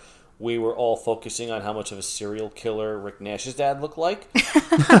where we were all focusing on how much of a serial killer Rick Nash's dad looked like.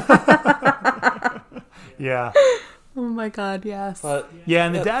 Yeah. Oh my God, yes. Yeah,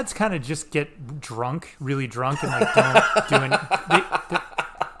 and the dads kind of just get drunk, really drunk, and like don't do anything.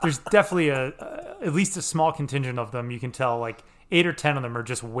 There's definitely at least a small contingent of them. You can tell like 8 or 10 of them are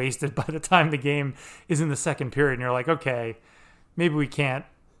just wasted by the time the game is in the second period, and you're like, okay, maybe we can't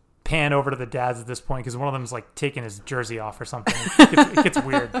pan over to the dads at this point because one of them's like taking his jersey off or something. It gets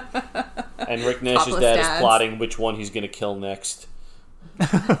weird. And Rick Nash's dad is plotting which one he's going to kill next.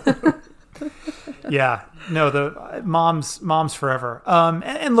 Yeah, no, the moms forever.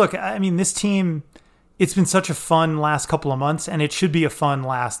 And look, I mean, this team, it's been such a fun last couple of months, and it should be a fun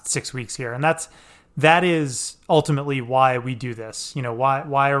last 6 weeks here. And that is ultimately why we do this. You know,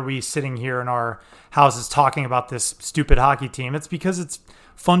 why are we sitting here in our houses talking about this stupid hockey team? It's because it's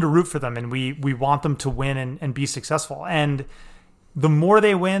fun to root for them, and we want them to win and be successful. And the more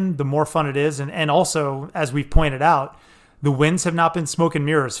they win, the more fun it is. And also, as we've pointed out, the wins have not been smoke and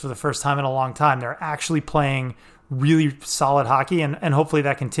mirrors for the first time in a long time. They're actually playing really solid hockey, and hopefully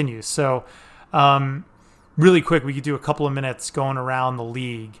that continues. So Really quick, we could do a couple of minutes going around the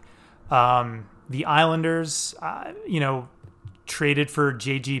league. The Islanders, traded for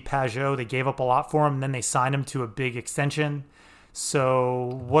JG Pageau. They gave up a lot for him, and then they signed him to a big extension.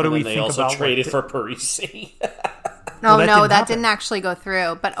 So what do we think about? They also traded for Parisi. That didn't actually go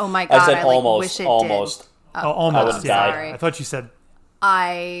through. But oh my god, I said wish it almost. did. Almost. Yeah, sorry. I thought you said.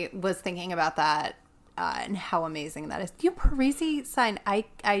 I was thinking about that and how amazing that is. Parisi signed. I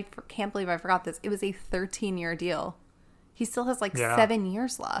can't believe I forgot this. It was a 13-year deal. He still has 7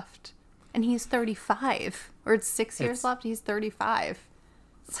 years left, and he's 35. Or it's 6 years left. He's 35.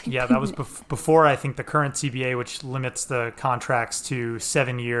 That was before, I think, the current CBA, which limits the contracts to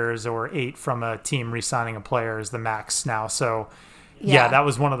 7 years or 8 from a team re-signing a player is the max now. So, that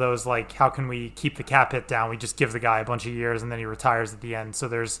was one of those, how can we keep the cap hit down? We just give the guy a bunch of years and then he retires at the end. So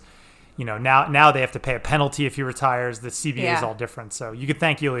there's, now they have to pay a penalty if he retires. The CBA is all different. So you could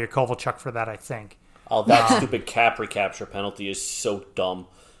thank Ilya Kovalchuk for that, I think. Oh, that stupid cap recapture penalty is so dumb.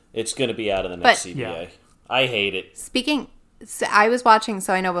 It's going to be out of the next CBA. Yeah. I hate it. So I was watching,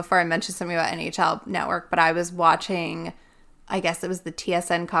 so I know before I mentioned something about NHL Network, but I was watching, I guess it was the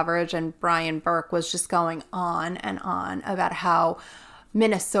TSN coverage, and Brian Burke was just going on and on about how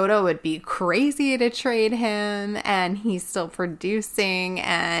Minnesota would be crazy to trade him, and he's still producing,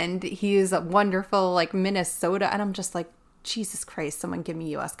 and he's a wonderful, Minnesota, and I'm just like, Jesus Christ, someone give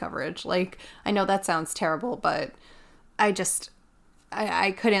me U.S. coverage. I know that sounds terrible, but I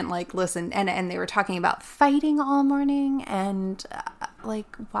couldn't listen, and they were talking about fighting all morning, and why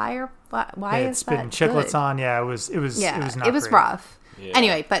is that chiclets good? on? Yeah, it was not it was great. rough. Yeah.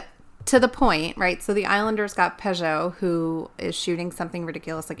 Anyway, but to the point, right? So the Islanders got Pageau, who is shooting something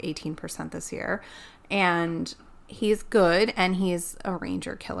ridiculous 18% this year, and he's good, and he's a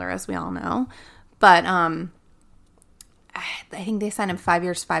Ranger killer, as we all know. But I think they signed him 5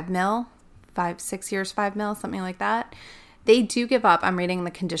 years, $5 million, 6 years, $5 million, something like that. They do give up. I'm reading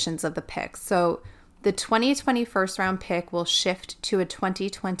the conditions of the pick. So the 2020 first round pick will shift to a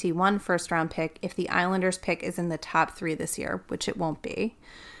 2021 first round pick if the Islanders pick is in the top 3 this year, which it won't be.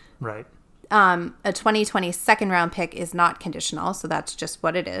 Right. A 2020 second round pick is not conditional, so that's just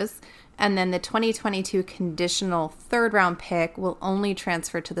what it is. And then the 2022 conditional third round pick will only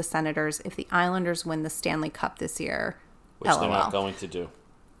transfer to the Senators if the Islanders win the Stanley Cup this year. Which they're not going to do.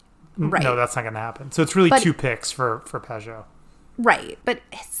 Right. No, that's not going to happen. So it's really 2 picks for Pageau. Right. But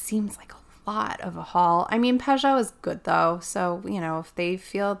it seems like a lot of a haul. I mean, Pageau is good, though. So, if they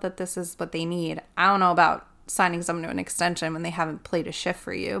feel that this is what they need, I don't know about signing someone to an extension when they haven't played a shift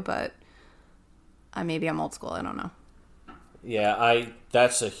for you, but maybe I'm old school. I don't know. Yeah,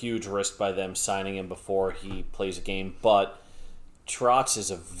 that's a huge risk by them signing him before he plays a game. But Trotz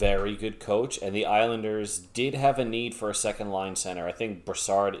is a very good coach, and the Islanders did have a need for a second-line center. I think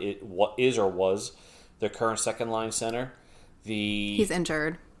Brassard is or was their current second-line center. He's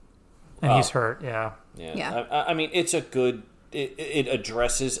injured. And he's hurt, yeah. Yeah. I mean, it's a good... It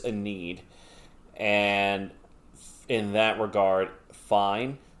addresses a need, and in that regard,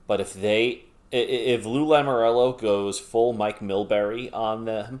 fine. But if Lou Lamoriello goes full Mike Milbury on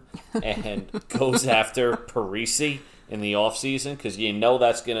them and goes after Parisi in the offseason, because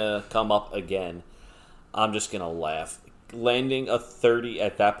that's going to come up again, I'm just going to laugh. Landing a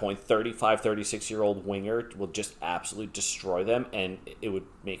 35, 36-year-old winger will just absolutely destroy them, and it would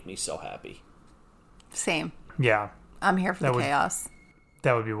make me so happy. Same. Yeah. I'm here for the chaos.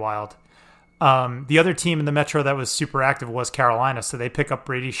 That would be wild. The other team in the Metro that was super active was Carolina, so they pick up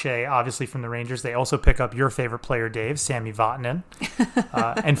Brady Shea, obviously from the Rangers. They also pick up your favorite player, Dave, Sami Vatanen.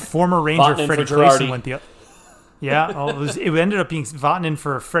 And former Ranger Freddie Claesson went the... Yeah, it ended up being Vatanen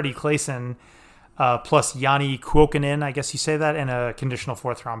for Freddie Claesson, plus Yanni Kuokkanen, I guess you say that, and a conditional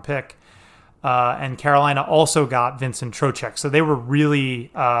 4th-round pick. And Carolina also got Vincent Trocheck. So they were really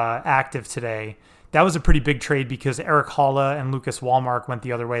active today. That was a pretty big trade because Eric Haula and Lucas Wallmark went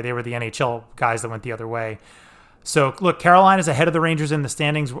the other way. They were the NHL guys that went the other way. So, look, Carolina's ahead of the Rangers in the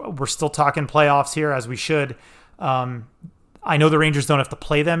standings. We're still talking playoffs here, as we should. I know the Rangers don't have to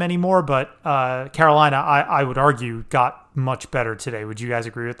play them anymore, but Carolina, I would argue, got much better today. Would you guys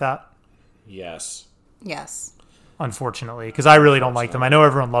agree with that? Yes. Yes. Unfortunately, because I really don't like them. I know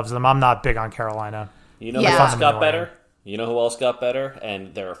everyone loves them. I'm not big on Carolina. You know who else got better? You know who else got better?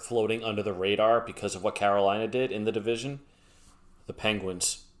 And they're floating under the radar because of what Carolina did in the division? The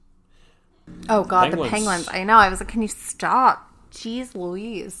Penguins. Oh, God, the Penguins. I know. I was like, can you stop? Jeez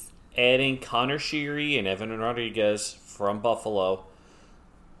Louise. Adding Connor Sheary and Evan Rodriguez from Buffalo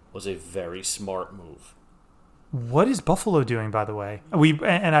was a very smart move. What is Buffalo doing, by the way?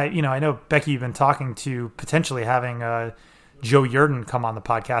 I know, Becky, you've been talking to potentially having Joe Yerdon come on the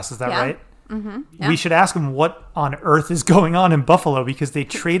podcast. Is that right? Yeah. We should ask him what on earth is going on in Buffalo, because they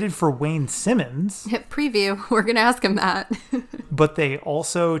traded for Wayne Simmons. Preview. We're going to ask him that. But they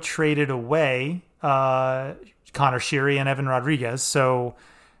also traded away Connor Sheary and Evan Rodriguez. So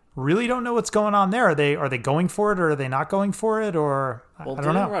really don't know what's going on there. Are they going for it, or are they not going for it? Or Well, I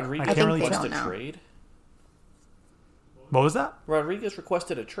don't know. Rodriguez I can't really request don't a know. trade? What was that? Rodriguez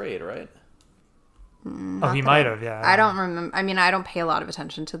requested a trade, right? Oh, he might have. Yeah. I don't remember. I mean, I don't pay a lot of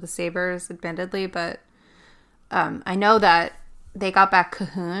attention to the Sabres, admittedly, but I know that they got back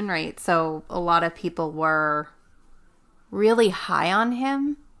Cahoon, right? So a lot of people were really high on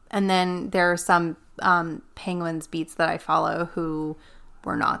him. And then there are some Penguins beats that I follow who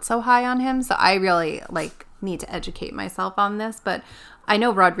were not so high on him. So I really need to educate myself on this. But I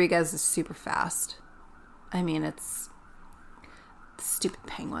know Rodriguez is super fast. I mean, it's stupid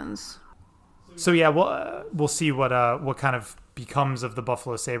Penguins. So yeah, we'll see what kind of becomes of the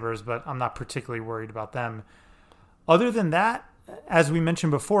Buffalo Sabres, but I'm not particularly worried about them. Other than that, as we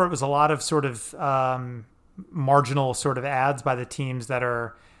mentioned before, it was a lot of sort of marginal sort of ads by the teams that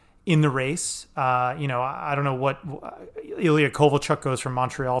are in the race. I don't know what Ilya Kovalchuk goes from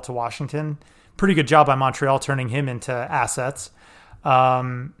Montreal to Washington. Pretty good job by Montreal turning him into assets.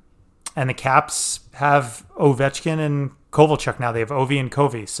 And the Caps have Ovechkin and Kovalchuk now. They have Ovi and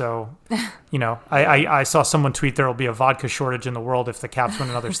Kovy. So, I saw someone tweet there will be a vodka shortage in the world if the Caps win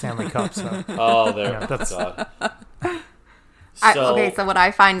another Stanley Cup. So, Oh, there. that's God. So what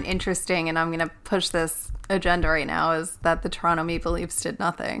I find interesting, and I'm going to push this agenda right now, is that the Toronto Maple Leafs did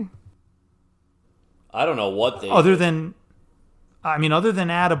nothing. I don't know what they other than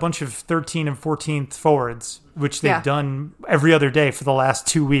add a bunch of 13th and 14th forwards, which they've done every other day for the last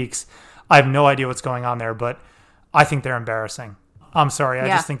 2 weeks. I have no idea what's going on there, but I think they're embarrassing. I'm sorry. I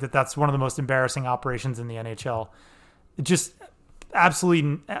just think that's one of the most embarrassing operations in the NHL. Just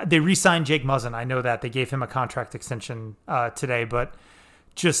absolutely. They re-signed Jake Muzzin. I know that. They gave him a contract extension today, but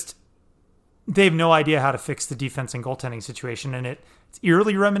just they have no idea how to fix the defense and goaltending situation, and it's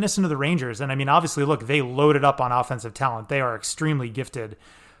eerily reminiscent of the Rangers. And I mean, obviously, look, they loaded up on offensive talent. They are extremely gifted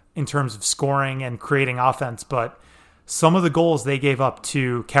in terms of scoring and creating offense, but some of the goals they gave up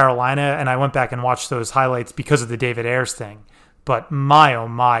to Carolina, and I went back and watched those highlights because of the David Ayres thing, but my, oh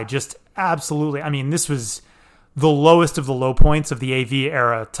my, just absolutely. I mean, this was the lowest of the low points of the AV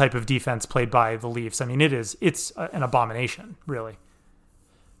era type of defense played by the Leafs. I mean, it's an abomination, really.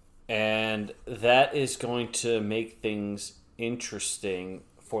 And that is going to make things interesting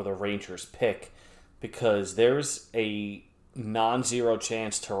for the Rangers pick, because there's a non-zero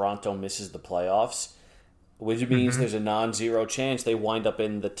chance Toronto misses the playoffs, which means there's a non-zero chance they wind up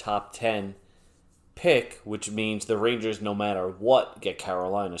in the top 10 pick, which means the Rangers, no matter what, get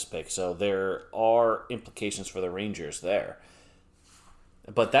Carolina's pick. So there are implications for the Rangers there.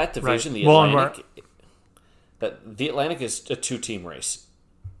 But that division, right. the Atlantic is a two-team race.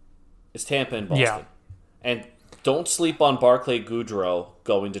 It's Tampa and Boston. Yeah. And don't sleep on Barclay Goodrow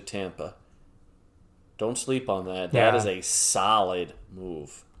going to Tampa. Don't sleep on that. Yeah. That is a solid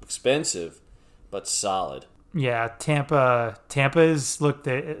move. Expensive, but solid. Yeah, Tampa is, look,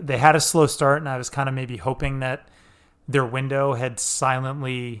 they had a slow start, and I was kind of maybe hoping that their window had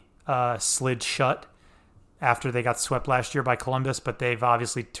silently slid shut after they got swept last year by Columbus, but they've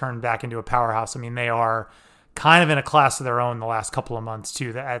obviously turned back into a powerhouse. I mean, they are kind of in a class of their own the last couple of months too,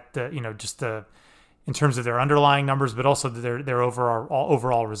 in terms of their underlying numbers, but also their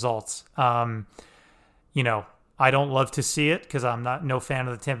overall results. I don't love to see it because I'm no fan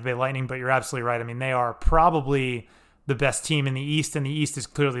of the Tampa Bay Lightning, but you're absolutely right. I mean, they are probably the best team in the East, and the East is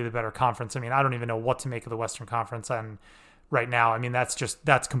clearly the better conference. I mean, I don't even know what to make of the Western Conference right now. I mean,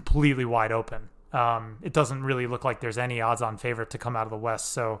 that's completely wide open. It doesn't really look like there's any odds-on favorite to come out of the West.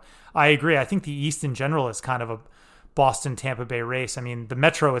 So I agree. I think the East in general is kind of a Boston-Tampa Bay race. I mean, the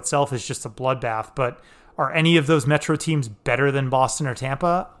Metro itself is just a bloodbath, but are any of those Metro teams better than Boston or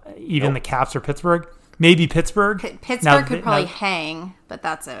Tampa? Even the Caps or Pittsburgh? Maybe Pittsburgh. Pittsburgh could probably hang, but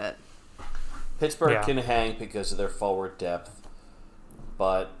that's it. Pittsburgh can hang because of their forward depth,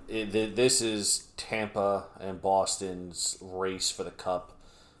 but this is Tampa and Boston's race for the Cup,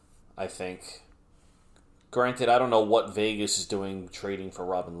 I think. Granted, I don't know what Vegas is doing trading for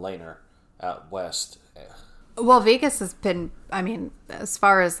Robin Lehner out west. Well, Vegas has been, I mean, as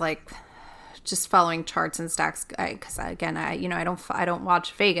far as just following charts and stacks, because again, I don't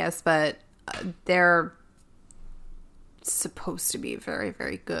watch Vegas, but they're supposed to be very,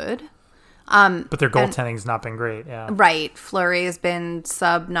 very good. But their goaltending's not been great. Yeah. Right. Fleury has been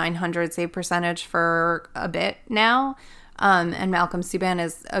sub 900 save percentage for a bit now. And Malcolm Subban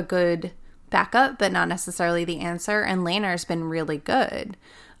is a good backup, but not necessarily the answer. And Lehner's been really good.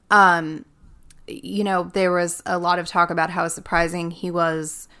 there was a lot of talk about how surprising he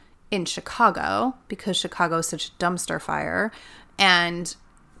was in Chicago because Chicago is such a dumpster fire. And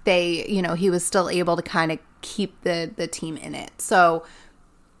he was still able to kind of keep the team in it. So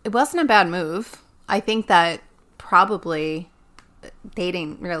it wasn't a bad move. I think that probably they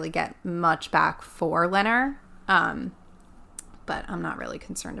didn't really get much back for Leonard. But I'm not really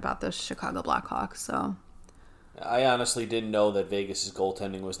concerned about the Chicago Blackhawks. So I honestly didn't know that Vegas's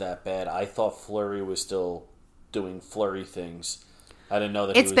goaltending was that bad. I thought Fleury was still doing Fleury things. I didn't know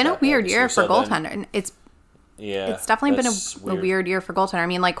that it's been a weird year for goaltender. It's definitely been a weird year for goaltender. I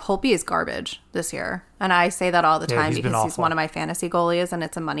mean, like, Holtby is garbage this year. And I say that all the time because he's one of my fantasy goalies and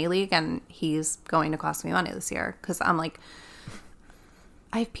it's a money league and he's going to cost me money this year. Because I'm like,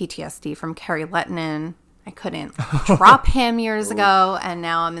 I have PTSD from Kari Lehtinen. I couldn't drop him years ago. And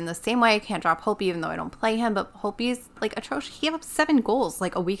now I'm in the same way. I can't drop Holtby even though I don't play him. But Holtby's like atrocious. He gave up 7 goals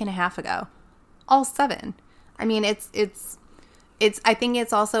like a week and a half ago. All 7. I mean, it's I think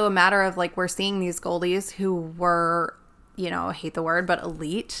it's also a matter of, like, we're seeing these goalies who were, I hate the word, but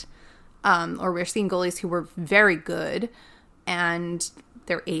elite. Or we're seeing goalies who were very good and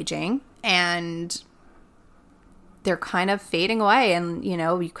they're aging and they're kind of fading away. And,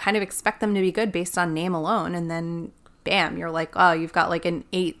 you kind of expect them to be good based on name alone. And then, bam, you're like, oh, you've got like an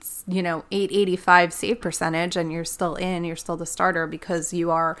 885 save percentage and you're still you're still the starter because you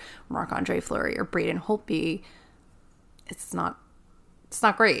are Marc-Andre Fleury or Braden Holtby. It's not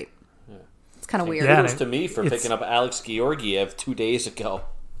great. Yeah. It's kind of weird. Kudos to me for picking up Alex Georgiev 2 days ago.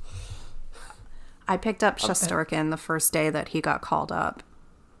 I picked up Shesterkin the first day that he got called up.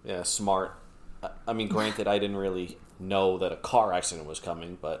 Yeah, smart. I mean, granted, I didn't really know that a car accident was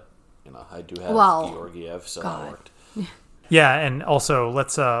coming, but I do have Georgiev, so that worked. Yeah, and also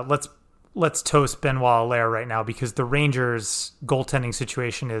let's toast Benoit Allaire right now because the Rangers' goaltending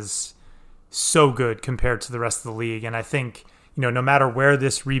situation is so good compared to the rest of the league, and I think no matter where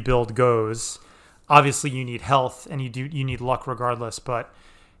this rebuild goes, obviously you need health and you need luck regardless. But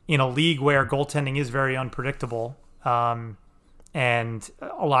in a league where goaltending is very unpredictable, and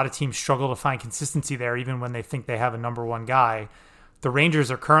a lot of teams struggle to find consistency there, even when they think they have a number one guy, the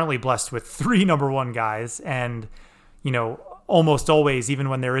Rangers are currently blessed with 3 number one guys, and almost always, even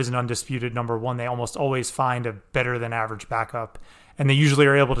when there is an undisputed number one, they almost always find a better than average backup. And they usually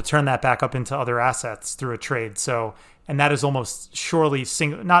are able to turn that backup into other assets through a trade. So, and that is almost surely,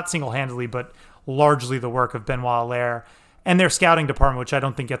 not single-handedly, but largely the work of Benoit Allaire and their scouting department, which I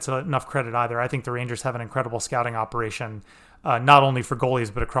don't think gets enough credit either. I think the Rangers have an incredible scouting operation, not only for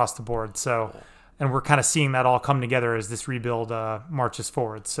goalies, but across the board. So, and we're kind of seeing that all come together as this rebuild marches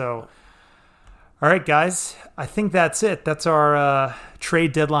forward. So, all right, guys, I think that's it. That's our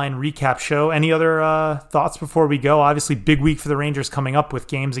trade deadline recap show. Any other thoughts before we go? Obviously, big week for the Rangers coming up with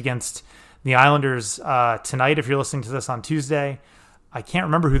games against the Islanders tonight, if you're listening to this on Tuesday. I can't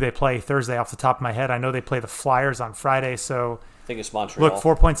remember who they play Thursday off the top of my head. I know they play the Flyers on Friday. So I think it's Montreal. Look,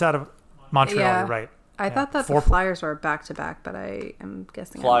 4 points out of Montreal. Yeah. You're right. I thought that the Flyers were back-to-back, but I am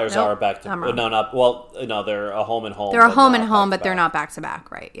guessing Flyers are back-to-back. No, they're a home and home. They're a home and home, but they're not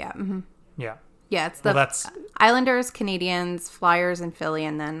back-to-back, right? Yeah. Mm-hmm. Yeah. Yeah, it's the Islanders, Canadiens, Flyers, and Philly,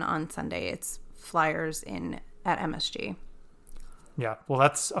 and then on Sunday it's Flyers at MSG. Yeah, well,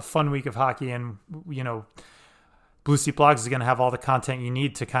 that's a fun week of hockey, and Blue Seat Blogs is going to have all the content you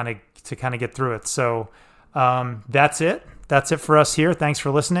need to kind of get through it. So that's it. That's it for us here. Thanks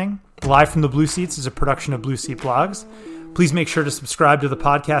for listening. Live from the Blue Seats is a production of Blue Seat Blogs. Please make sure to subscribe to the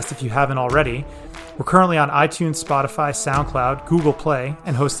podcast if you haven't already. We're currently on iTunes, Spotify, SoundCloud, Google Play,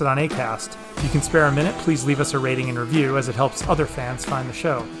 and hosted on Acast. If you can spare a minute, please leave us a rating and review as it helps other fans find the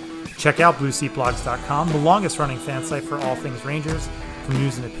show. Check out BlueSeatBlogs.com, the longest-running fan site for all things Rangers, from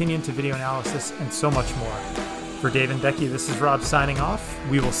news and opinion to video analysis and so much more. For Dave and Becky, this is Rob signing off.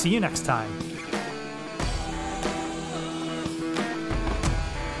 We will see you next time.